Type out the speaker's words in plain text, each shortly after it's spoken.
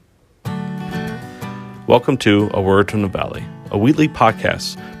Welcome to A Word from the Valley, a weekly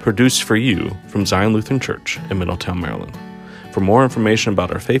podcast produced for you from Zion Lutheran Church in Middletown, Maryland. For more information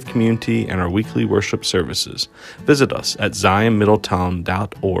about our faith community and our weekly worship services, visit us at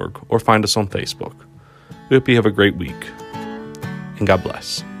zionmiddletown.org or find us on Facebook. We hope you have a great week, and God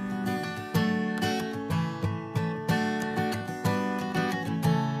bless.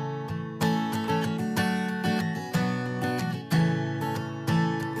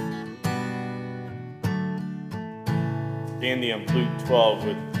 Dandy on Luke 12,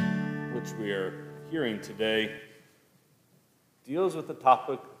 with which we are hearing today, deals with the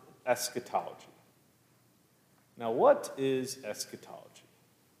topic eschatology. Now, what is eschatology?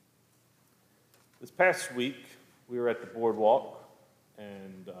 This past week, we were at the boardwalk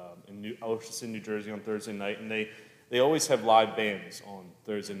and in Arson, New Jersey on Thursday night, and they always have live bands on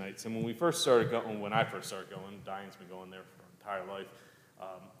Thursday nights. And when I first started going, Diane's been going there for her entire life,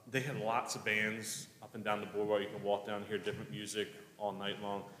 they had lots of bands up and down the boardwalk. You can walk down and hear different music all night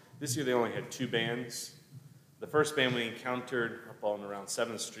long. This year they only had two bands. The first band we encountered up on around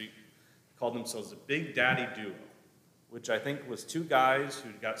 7th Street called themselves the Big Daddy Duo, which I think was two guys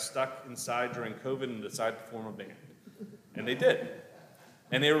who got stuck inside during COVID and decided to form a band. And they did.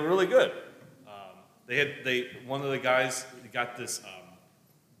 And they were really good. One of the guys got this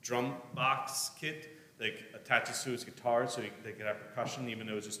drum box kit that attaches to his guitar so they could have percussion, even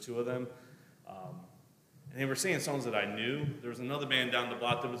though it was just two of them. And they were singing songs that I knew. There was another band down the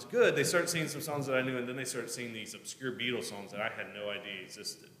block that was good. They started singing some songs that I knew, and then they started singing these obscure Beatles songs that I had no idea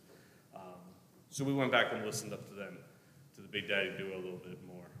existed. So we went back and listened up to them, to the Big Daddy Duo, a little bit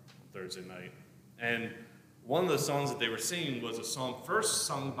more on Thursday night. And one of the songs that they were singing was a song first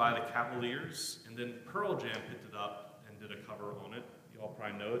sung by the Cavaliers, and then Pearl Jam picked it up and did a cover on it. You all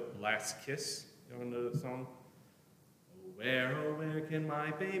probably know it, Last Kiss. You all know that song? Oh, where can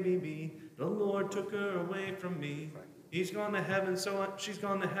my baby be? The Lord took her away from me. He's gone to heaven, she's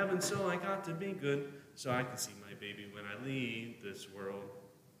gone to heaven, so I got to be good, so I can see my baby when I leave this world.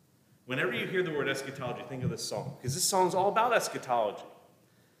 Whenever you hear the word eschatology, think of this song, because this song's all about eschatology.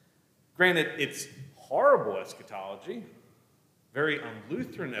 Granted, it's horrible eschatology, very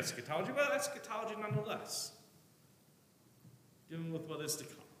un-Lutheran eschatology, but eschatology nonetheless. Dealing with what is to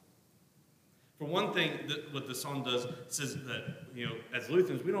come. For one thing, what the song does, it says that, as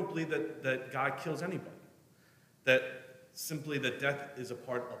Lutherans, we don't believe that God kills anybody. That simply that death is a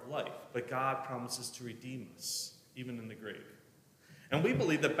part of life. But God promises to redeem us, even in the grave. And we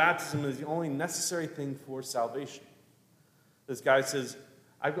believe that baptism is the only necessary thing for salvation. This guy says,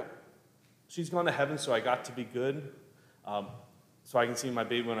 she's gone to heaven, so I got to be good, so I can see my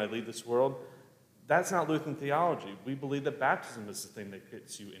baby when I leave this world. That's not Lutheran theology. We believe that baptism is the thing that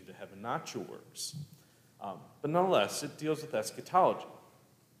gets you into heaven, not your works. But nonetheless, it deals with eschatology.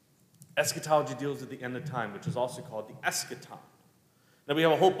 Eschatology deals with the end of time, which is also called the eschaton. Now, we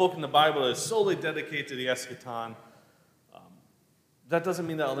have a whole book in the Bible that is solely dedicated to the eschaton. That doesn't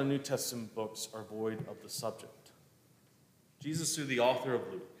mean that other New Testament books are void of the subject. Jesus, through the author of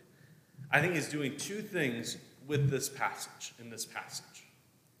Luke, I think is doing two things with this passage, in this passage.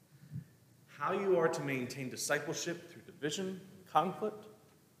 How you are to maintain discipleship through division and conflict,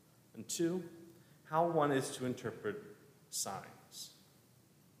 and two, how one is to interpret signs.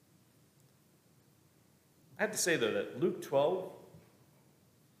 I have to say, though, that Luke 12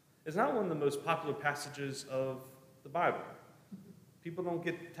 is not one of the most popular passages of the Bible. People don't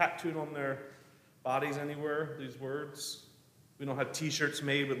get tattooed on their bodies anywhere, these words. We don't have t-shirts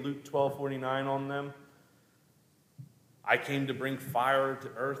made with Luke 12:49 on them. I came to bring fire to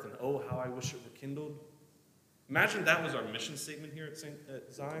earth, and oh, how I wish it were kindled. Imagine that was our mission statement here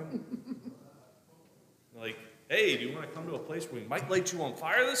at Zion. Like, hey, do you want to come to a place where we might light you on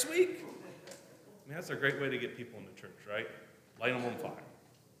fire this week? I mean, that's a great way to get people in the church, right? Light them on fire.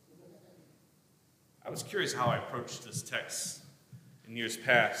 I was curious how I approached this text in years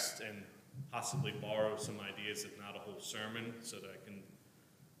past and possibly borrow some ideas, if not a whole sermon, so that I can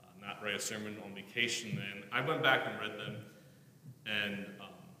not write a sermon on vacation. And I went back and read them, and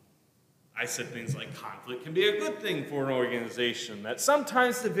I said things like conflict can be a good thing for an organization, that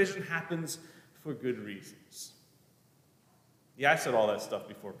sometimes division happens for good reasons. Yeah, I said all that stuff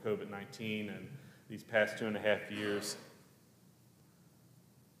before COVID-19 and these past 2.5 years.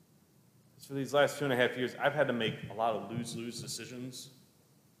 For these last 2.5 years, I've had to make a lot of lose-lose decisions.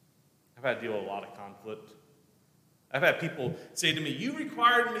 I've had to deal with a lot of conflict. I've had people say to me, you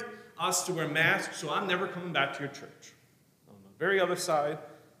required us to wear masks, so I'm never coming back to your church. On the very other side,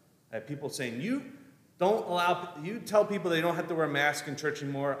 I had people saying, you tell people they don't have to wear masks in church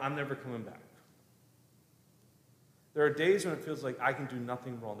anymore, I'm never coming back. There are days when it feels like I can do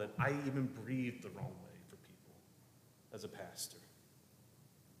nothing wrong, that I even breathe the wrong way. as a pastor.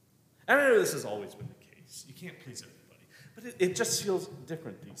 And I know this has always been the case. You can't please everybody. But it just feels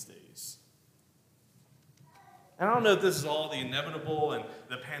different these days. And I don't know if this is all the inevitable and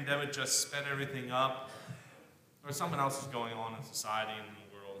the pandemic just sped everything up, or something else is going on in society and in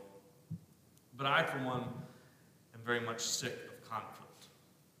the world. But I, for one, am very much sick of conflict.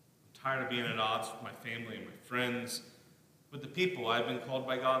 I'm tired of being at odds with my family and my friends, with the people I've been called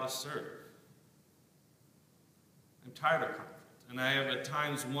by God to serve. I'm tired of conflict. And I have at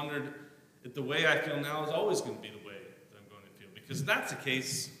times wondered if the way I feel now is always going to be the way that I'm going to feel. Because if that's the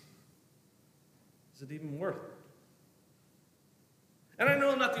case, is it even worth it? And I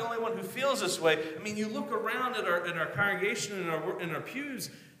know I'm not the only one who feels this way. I mean, you look around at our congregation and in our pews,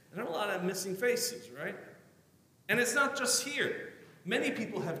 and there are a lot of missing faces, right? And it's not just here. Many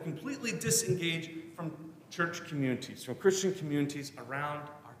people have completely disengaged from church communities, from Christian communities around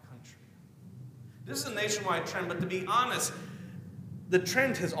our country. This is a nationwide trend, but to be honest, the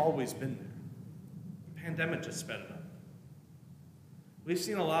trend has always been there. The pandemic just sped it up. We've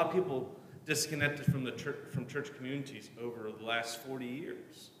seen a lot of people disconnected from church communities over the last 40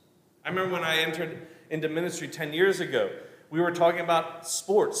 years. I remember when I entered into ministry 10 years ago, we were talking about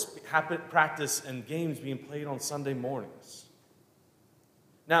sports, practice, and games being played on Sunday mornings.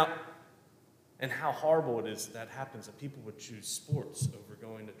 Now, and how horrible it is that happens, that people would choose sports over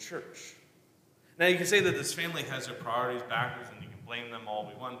going to church. Now, you can say that this family has their priorities backwards, and you can blame them all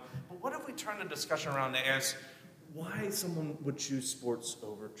we want, but what if we turn the discussion around to ask why someone would choose sports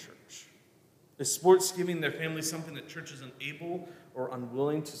over church? Is sports giving their family something that church is unable or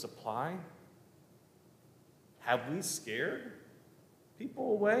unwilling to supply? Have we scared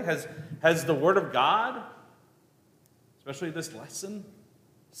people away? Has the Word of God, especially this lesson,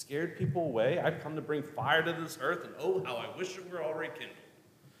 scared people away? I've come to bring fire to this earth, and oh, how I wish it were already kindled.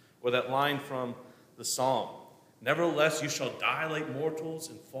 Or that line from the Psalm, nevertheless you shall die like mortals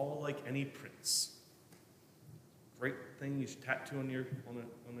and fall like any prince. Great thing you should tattoo on your arm,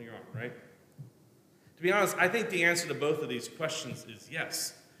 right? To be honest, I think the answer to both of these questions is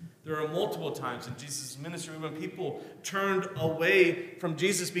yes. There are multiple times in Jesus' ministry when people turned away from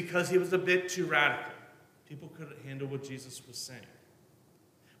Jesus because he was a bit too radical. People couldn't handle what Jesus was saying.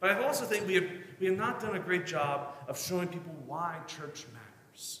 But I also think we have not done a great job of showing people why church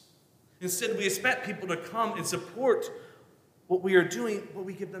matters. Instead, we expect people to come and support what we are doing, but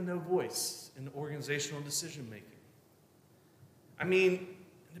we give them no voice in organizational decision-making. I mean,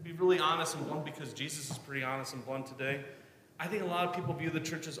 to be really honest and blunt, because Jesus is pretty honest and blunt today, I think a lot of people view the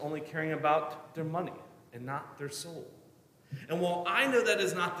church as only caring about their money and not their soul. And while I know that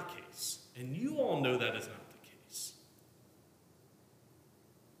is not the case, and you all know that is not the case,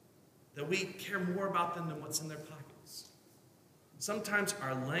 that we care more about them than what's in their pockets. Sometimes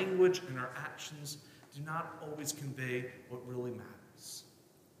our language and our actions do not always convey what really matters,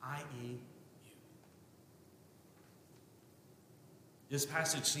 i.e., this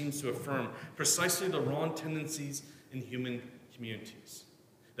passage seems to affirm precisely the wrong tendencies in human communities.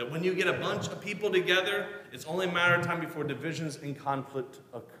 That when you get a bunch of people together, it's only a matter of time before divisions and conflict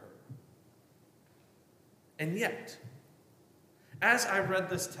occur. And yet, as I read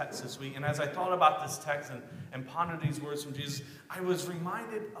this text this week, and as I thought about this text and pondered these words from Jesus, I was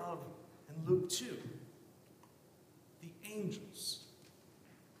reminded of, in Luke 2, the angels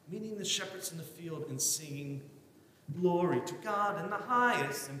meeting the shepherds in the field and singing, "Glory to God in the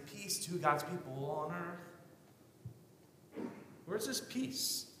highest, and peace to God's people on earth." Where's this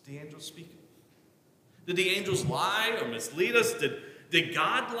peace the angels speak of? Did the angels lie or mislead us? Did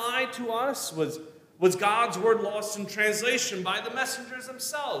God lie to us? Was God's word lost in translation by the messengers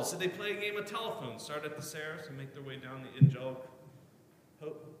themselves? Did they play a game of telephone, start at the seraphs and make their way down the angelic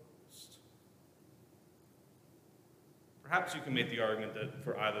host? Perhaps you can make the argument that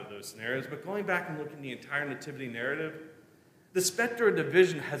for either of those scenarios, but going back and looking at the entire nativity narrative, the specter of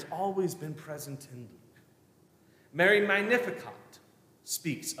division has always been present in Luke. Mary Magnificat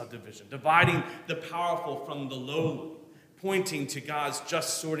speaks of division, dividing the powerful from the lowly, pointing to God's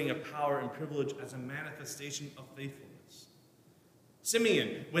just sorting of power and privilege as a manifestation of faithfulness.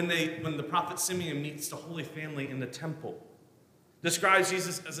 Simeon, when the prophet Simeon meets the Holy Family in the temple, describes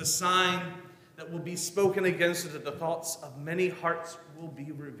Jesus as a sign that will be spoken against so that the thoughts of many hearts will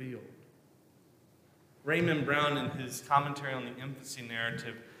be revealed. Raymond Brown, in his commentary on the infancy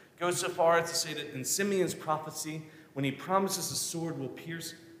narrative, goes so far as to say that in Simeon's prophecy, when he promises the sword will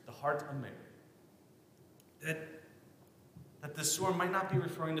pierce the heart of Mary, that the sword might not be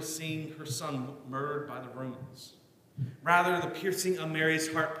referring to seeing her son murdered by the Romans. Rather, the piercing of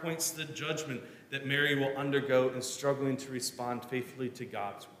Mary's heart points to the judgment that Mary will undergo in struggling to respond faithfully to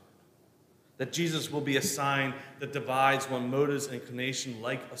God's word. That Jesus will be a sign that divides one's motives and inclination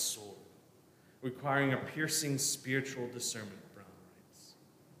like a sword, requiring a piercing spiritual discernment, Brown writes.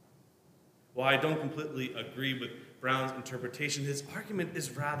 While I don't completely agree with Brown's interpretation, his argument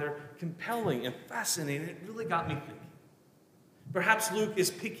is rather compelling and fascinating. It really got me thinking. Perhaps Luke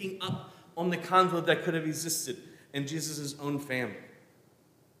is picking up on the conflict that could have existed in Jesus' own family.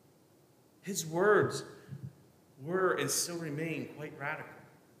 His words were and still remain quite radical.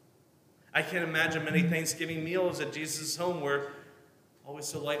 I can't imagine many Thanksgiving meals at Jesus' home were always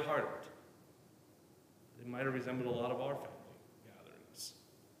so lighthearted. They might have resembled a lot of our family gatherings.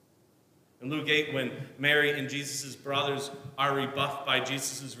 In Luke 8, when Mary and Jesus' brothers are rebuffed by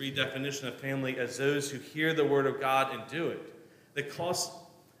Jesus' redefinition of family as those who hear the word of God and do it, the cost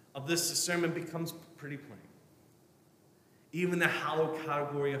of this discernment becomes pretty plain. Even the hallowed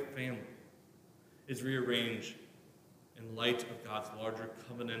category of family is rearranged in light of God's larger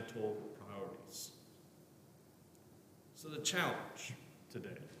covenantal priorities. So the challenge today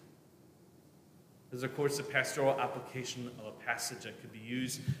is, of course, the pastoral application of a passage that could be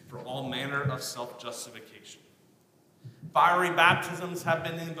used for all manner of self-justification. Fiery baptisms have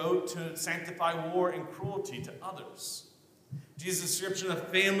been invoked to sanctify war and cruelty to others. Jesus' description of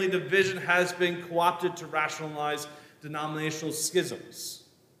family division has been co-opted to rationalize denominational schisms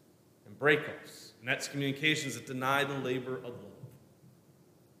and breakups and excommunications that deny the labor of love.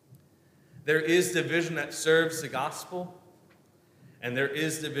 There is division that serves the gospel, and there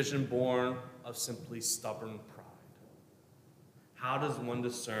is division born of simply stubborn pride. How does one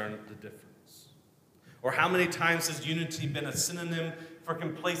discern the difference? Or how many times has unity been a synonym for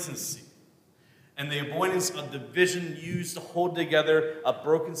complacency and the avoidance of division used to hold together a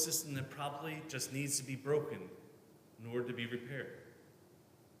broken system that probably just needs to be broken in order to be repaired?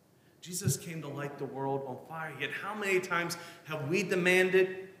 Jesus came to light the world on fire, yet how many times have we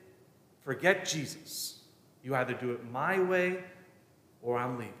demanded, forget Jesus. You either do it my way or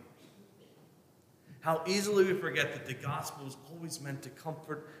I'm leaving. How easily we forget that the gospel is always meant to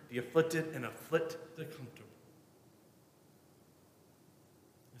comfort the afflicted and afflict the comfortable.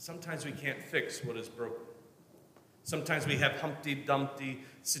 And sometimes we can't fix what is broken. Sometimes we have Humpty Dumpty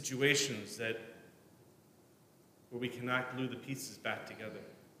situations where we cannot glue the pieces back together.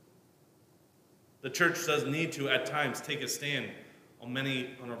 The church does need to, at times, take a stand on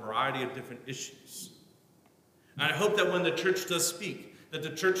a variety of different issues. And I hope that when the church does speak, that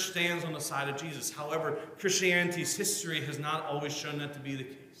the church stands on the side of Jesus. However, Christianity's history has not always shown that to be the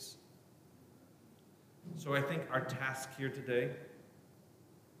case. So I think our task here today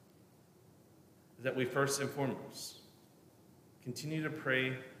is that we first and foremost continue to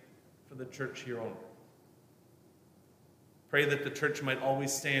pray for the church here on earth. Pray that the church might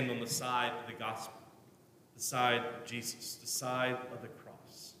always stand on the side of the gospel, the side of Jesus, the side of the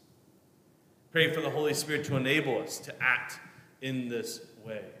cross. Pray for the Holy Spirit to enable us to act in this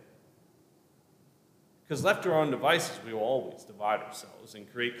way. Because left to our own devices, we will always divide ourselves and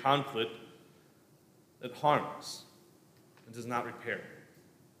create conflict that harms and does not repair.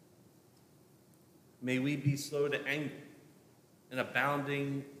 May we be slow to anger and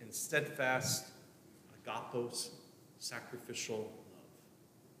abounding in steadfast, agapos, sacrificial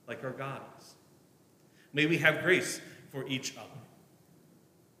love, like our God is. May we have grace for each other.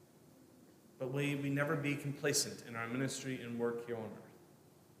 But may we never be complacent in our ministry and work here on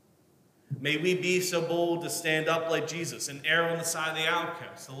earth. May we be so bold to stand up like Jesus and err on the side of the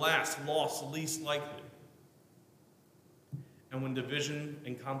outcast, the last, the lost, the least likely. And when division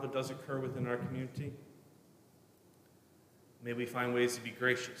and conflict does occur within our community, may we find ways to be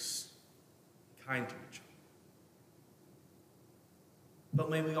gracious, kind to each other. But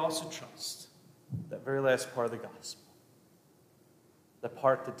may we also trust that very last part of the gospel, the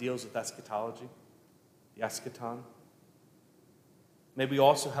part that deals with eschatology, the eschaton. May we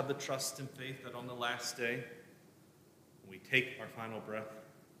also have the trust and faith that on the last day, when we take our final breath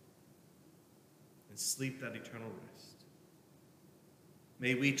and sleep that eternal rest,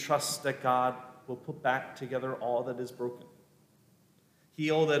 may we trust that God will put back together all that is broken,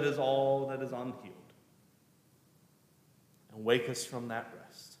 heal that is all that is unhealed, and wake us from that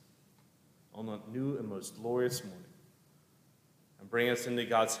rest on a new and most glorious morning, and bring us into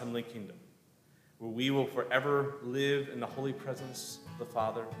God's heavenly kingdom, where we will forever live in the holy presence of the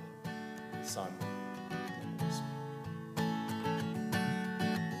Father, the Son,